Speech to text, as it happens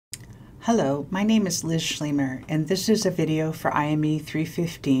Hello, my name is Liz Schlemer, and this is a video for IME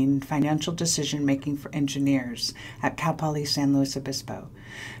 315, Financial Decision Making for Engineers at Cal Poly San Luis Obispo.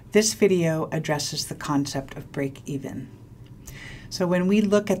 This video addresses the concept of break-even. So when we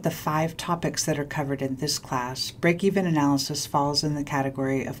look at the 5 topics that are covered in this class, break-even analysis falls in the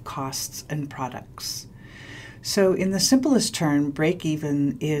category of costs and products. So in the simplest term,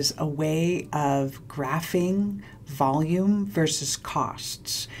 break-even is a way of graphing volume versus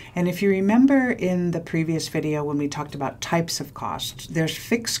costs. And if you remember in the previous video when we talked about types of costs, there's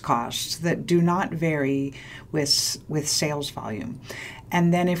fixed costs that do not vary with sales volume.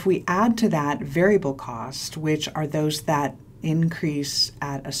 And then if we add to that variable cost, which are those that increase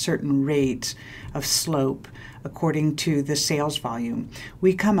at a certain rate of slope according to the sales volume,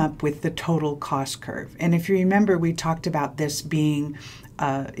 we come up with the total cost curve. And if you remember, we talked about this being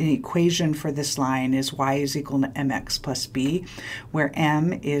an equation for this line is y is equal to mx plus b, where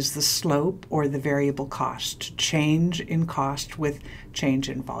m is the slope or the variable cost, change in cost with change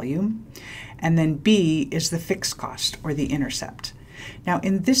in volume, and then b is the fixed cost or the intercept. Now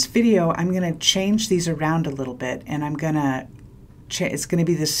in this video, I'm going to change these around a little bit, and it's going to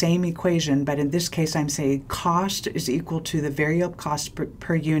be the same equation, but in this case I'm saying cost is equal to the variable cost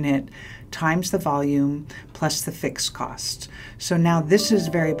per unit times the volume plus the fixed cost. So now this is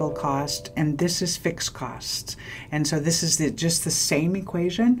variable cost and this is fixed cost. And so this is just the same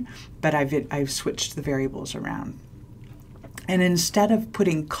equation, but I've switched the variables around. And instead of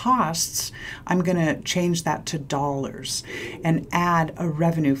putting costs, I'm going to change that to dollars and add a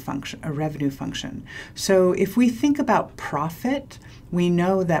revenue function. So if we think about profit, we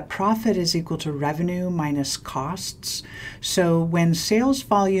know that profit is equal to revenue minus costs. So when sales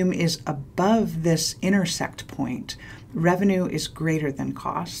volume is above this intersect point, revenue is greater than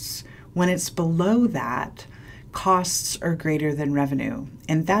costs. When it's below that, costs are greater than revenue.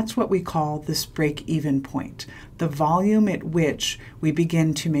 And that's what we call this break-even point, the volume at which we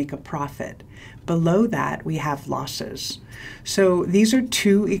begin to make a profit. Below that, we have losses. So these are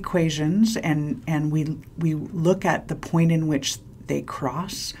 2 equations, and we look at the point in which they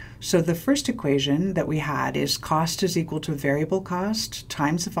cross. So the first equation that we had is cost is equal to variable cost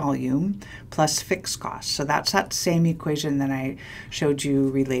times volume plus fixed cost. So that's that same equation that I showed you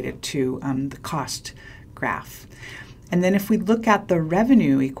related to the cost graph. And then if we look at the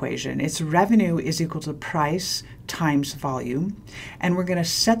revenue equation, its revenue is equal to price times volume, and we're going to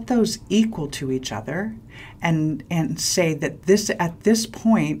set those equal to each other and say that this at this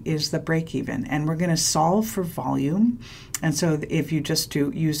point is the break-even, and we're going to solve for volume. And so if you just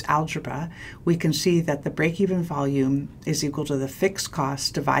use algebra, we can see that the break-even volume is equal to the fixed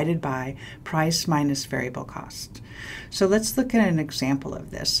cost divided by price minus variable cost. So let's look at an example of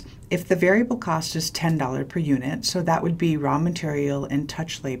this. If the variable cost is $10 per unit, so that would be raw material and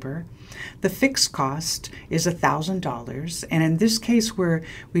touch labor, the fixed cost is $1,000, and in this case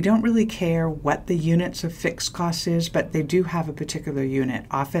we don't really care what the units of fixed cost is, but they do have a particular unit.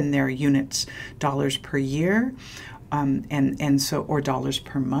 Often they're units dollars per year, or dollars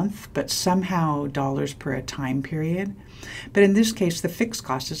per month, but somehow dollars per a time period. But in this case, the fixed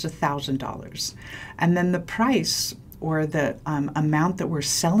cost is $1,000, and then the price or the amount that we're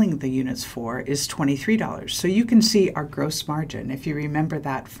selling the units for is $23. So you can see our gross margin, if you remember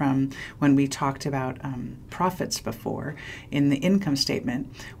that from when we talked about profits before in the income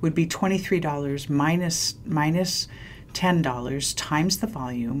statement, would be $23 minus $10 times the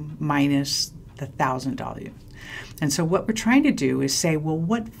volume minus the $1,000. And so what we're trying to do is say, well,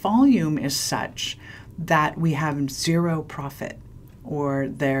 what volume is such that we have 0 profit? Or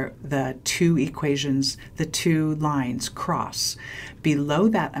the 2 equations, the 2 lines cross. Below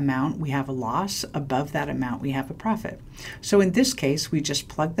that amount, we have a loss. Above that amount, we have a profit. So in this case, we just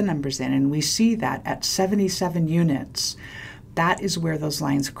plug the numbers in, and we see that at 77 units, that is where those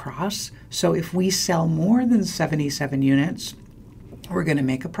lines cross. So if we sell more than 77 units, we're going to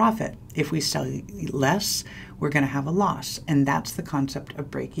make a profit. If we sell less, we're going to have a loss. And that's the concept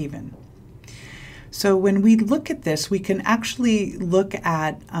of break-even. So when we look at this, we can actually look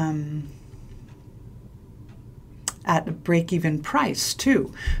at a break-even price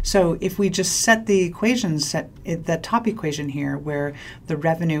too. So if we just set the equations, the top equation here, where the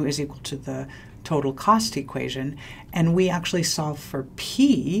revenue is equal to the total cost equation, and we actually solve for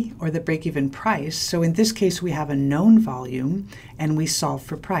P, or the break-even price. So in this case, we have a known volume, and we solve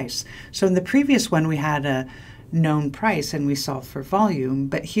for price. So in the previous one, we had a known price and we solve for volume,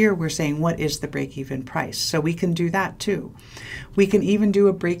 but here we're saying what is the break-even price. So we can do that too. We can even do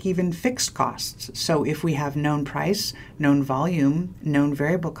a break-even fixed costs. So if we have known price, known volume, known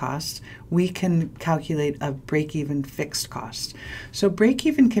variable costs, we can calculate a break-even fixed cost. So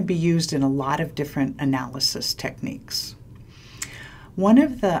break-even can be used in a lot of different analysis techniques. One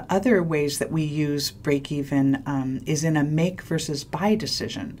of the other ways that we use break-even is in a make versus buy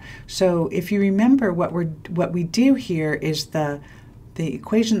decision. So if you remember, what we do here is the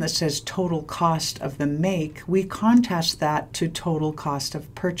equation that says total cost of the make, we contrast that to total cost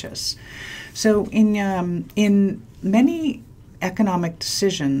of purchase. So in many economic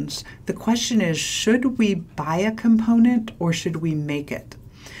decisions, the question is, should we buy a component or should we make it?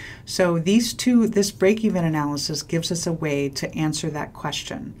 So this break-even analysis gives us a way to answer that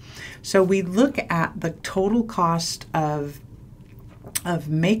question. So we look at the total cost of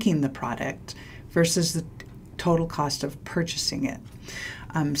making the product versus the total cost of purchasing it.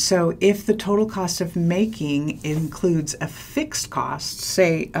 So if the total cost of making includes a fixed cost,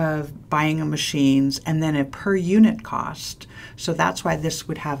 say of buying a machines, and then a per unit cost, so that's why this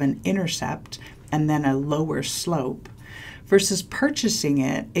would have an intercept and then a lower slope, versus purchasing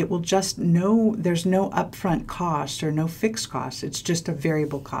it, it will just there's no upfront cost or no fixed cost. It's just a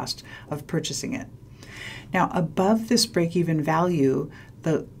variable cost of purchasing it. Now, above this break-even value,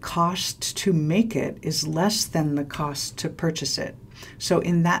 the cost to make it is less than the cost to purchase it. So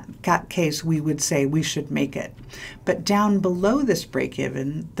in that case, we would say we should make it. But down below this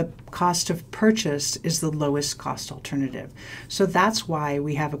break-even, the cost of purchase is the lowest cost alternative. So that's why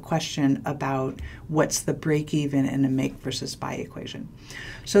we have a question about what's the break-even in a make versus buy equation.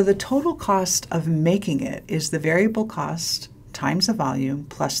 So the total cost of making it is the variable cost times the volume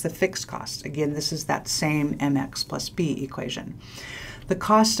plus the fixed cost. Again, this is that same mx plus b equation. The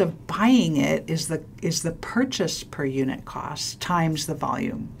cost of buying it is the purchase per unit cost times the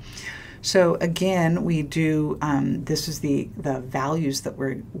volume. So again, we do, this is the values that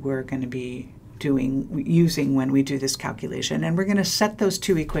we're going to be using when we do this calculation. And we're going to set those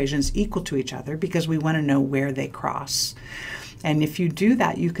two equations equal to each other because we want to know where they cross. And if you do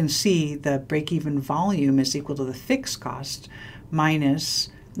that, you can see the break-even volume is equal to the fixed cost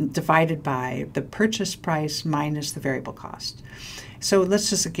divided by the purchase price minus the variable cost. So let's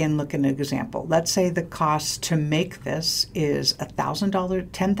just again look at an example. Let's say the cost to make this is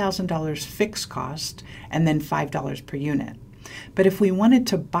 $10,000 fixed cost and then $5 per unit. But if we wanted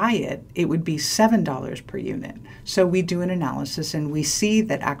to buy it, it would be $7 per unit. So we do an analysis and we see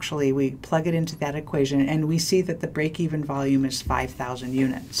that actually we plug it into that equation and we see that the break-even volume is 5,000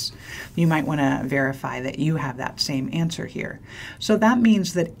 units. You might want to verify that you have that same answer here. So that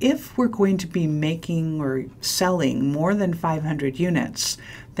means that if we're going to be making or selling more than 500 units,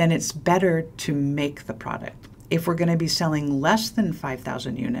 then it's better to make the product. If we're going to be selling less than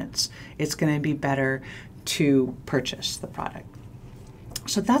 5,000 units, it's going to be better to purchase the product.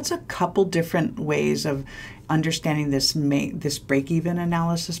 So that's a couple different ways of understanding this break-even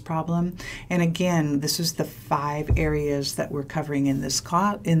analysis problem. And again, this is the 5 areas that we're covering in this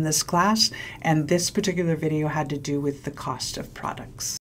class, and this particular video had to do with the cost of products.